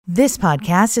This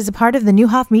podcast is a part of the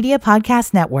Newhoff Media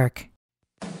Podcast Network.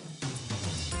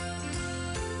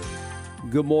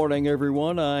 Good morning,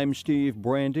 everyone. I'm Steve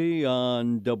Brandy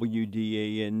on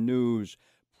WDAN News.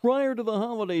 Prior to the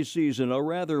holiday season, a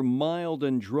rather mild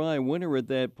and dry winter at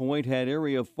that point had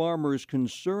area farmers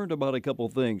concerned about a couple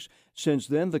things. Since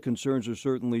then, the concerns are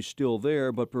certainly still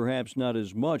there, but perhaps not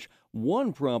as much.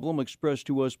 One problem expressed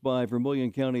to us by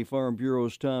Vermilion County Farm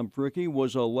Bureau's Tom Fricke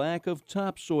was a lack of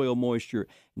topsoil moisture.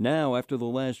 Now, after the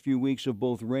last few weeks of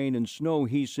both rain and snow,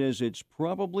 he says it's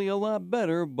probably a lot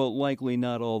better, but likely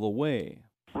not all the way.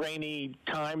 Rainy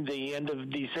time, the end of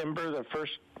December, the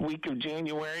first week of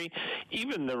January.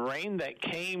 Even the rain that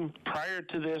came prior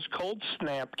to this cold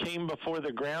snap came before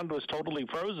the ground was totally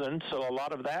frozen, so a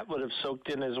lot of that would have soaked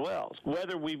in as well.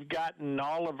 Whether we've gotten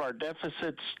all of our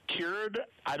deficits cured,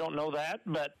 I don't know that,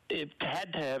 but it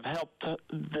had to have helped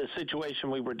the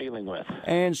situation we were dealing with.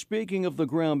 And speaking of the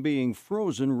ground being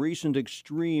frozen, recent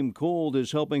extreme cold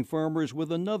is helping farmers with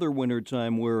another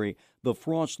wintertime worry. The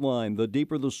Frostline. The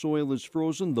deeper the soil is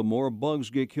frozen, the more bugs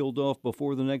get killed off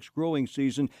before the next growing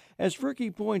season. As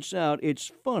Fricke points out,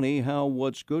 it's funny how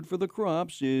what's good for the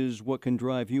crops is what can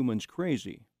drive humans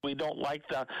crazy. We don't like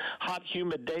the hot,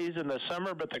 humid days in the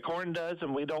summer, but the corn does,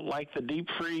 and we don't like the deep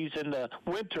freeze in the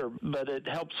winter, but it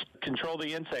helps control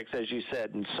the insects, as you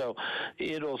said, and so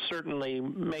it'll certainly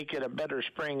make it a better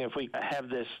spring if we have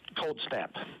this cold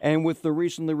snap. And with the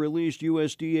recently released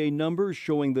USDA numbers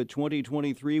showing that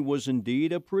 2023 was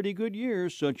indeed a pretty good year,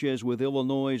 such as with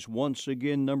Illinois once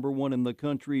again number one in the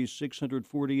country,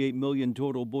 648 million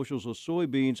total bushels of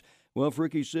soybeans. Well,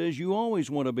 Fricke says you always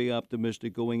want to be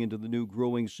optimistic going into the new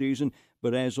growing season,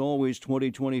 but as always,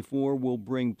 2024 will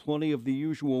bring plenty of the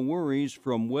usual worries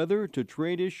from weather to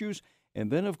trade issues,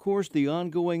 and then, of course, the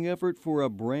ongoing effort for a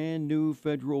brand new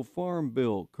federal farm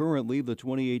bill. Currently, the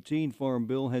 2018 Farm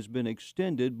Bill has been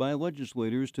extended by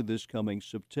legislators to this coming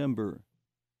September.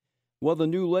 Well, the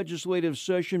new legislative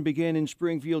session began in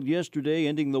Springfield yesterday,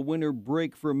 ending the winter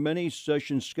break for many.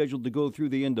 Sessions scheduled to go through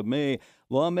the end of May.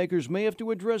 Lawmakers may have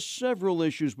to address several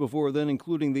issues before then,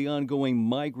 including the ongoing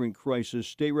migrant crisis.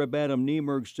 State Rep Adam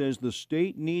Niemerg says the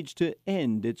state needs to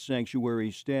end its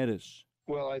sanctuary status.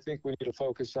 Well, I think we need to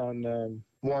focus on,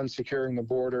 one, securing the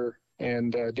border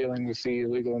and dealing with the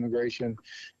illegal immigration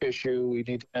issue. We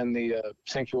need to end the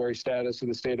sanctuary status of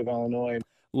the state of Illinois.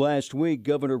 Last week,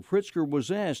 Governor Pritzker was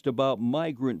asked about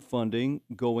migrant funding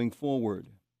going forward.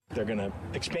 They're going to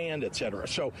expand, et cetera.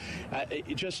 So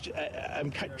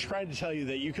I'm trying to tell you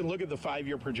that you can look at the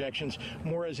 5-year projections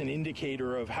more as an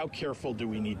indicator of how careful do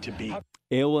we need to be.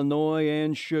 Illinois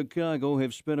and Chicago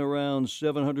have spent around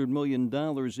 $700 million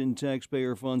in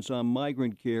taxpayer funds on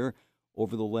migrant care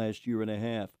over the last year and a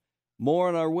half. More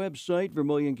on our website,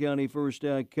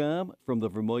 VermilionCountyFirst.com. From the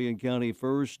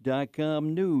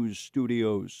VermilionCountyFirst.com news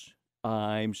studios,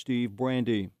 I'm Steve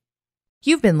Brandy.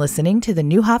 You've been listening to the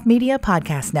Newhoff Media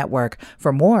Podcast Network.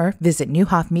 For more, visit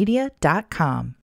newhoffmedia.com.